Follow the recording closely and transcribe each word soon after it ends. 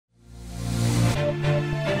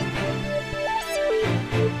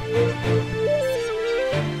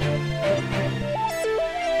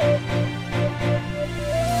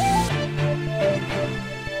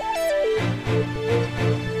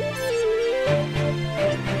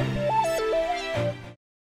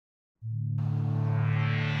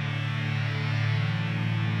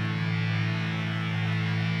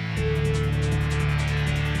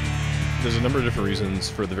number of different reasons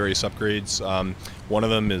for the various upgrades. One of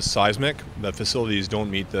them is seismic. The facilities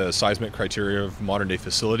don't meet the seismic criteria of modern day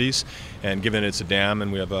facilities, and given it's a dam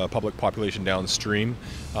and we have a public population downstream,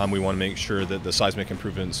 we want to make sure that the seismic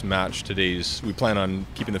improvements match today's. We plan on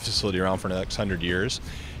keeping the facility around for the next 100 years.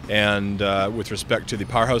 And with respect to the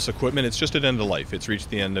powerhouse equipment, it's just at end of life. It's reached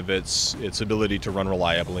the end of its ability to run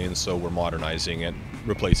reliably, and so we're modernizing it,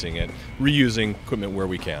 replacing it, reusing equipment where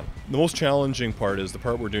we can. The most challenging part is the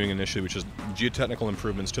part we're doing initially, which is geotechnical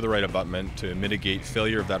improvements to the right abutment to mitigate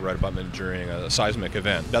failure of that right abutment during a seismic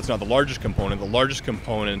event. That's not the largest component. The largest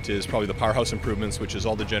component is probably the powerhouse improvements, which is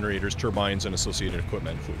all the generators, turbines, and associated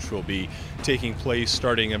equipment, which will be taking place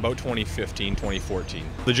starting in about 2015, 2014.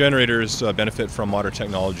 The generators benefit from modern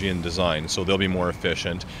technology and design, so they'll be more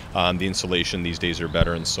efficient. The insulation these days are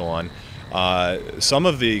better and so on. Some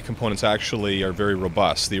of the components actually are very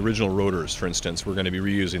robust. The original rotors, for instance, we're going to be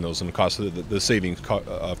reusing those, and the cost of the savings,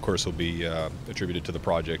 of course, will be attributed to the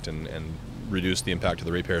project and reduce the impact of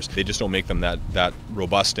the ratepayers. They just don't make them that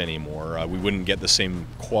robust anymore. We wouldn't get the same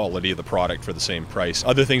quality of the product for the same price.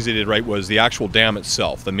 Other things they did right was the actual dam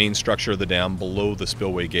itself, the main structure of the dam below the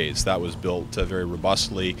spillway gates. That was built very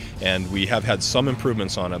robustly, and we have had some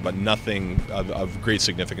improvements on it, but nothing of great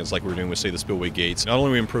significance like we're doing with, say, the spillway gates. Not only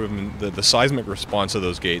are we improving the seismic response of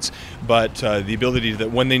those gates, but the ability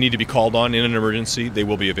that when they need to be called on in an emergency, they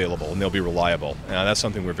will be available and they'll be reliable. That's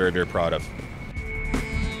something we're very, very proud of.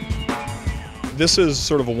 This is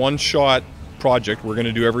sort of a one-shot project. We're going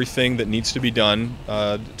to do everything that needs to be done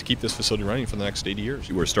to keep this facility running for the next 80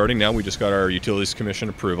 years. We're starting now. We just got our Utilities Commission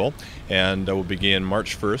approval, and we'll begin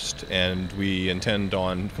March 1st, and we intend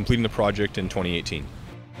on completing the project in 2018.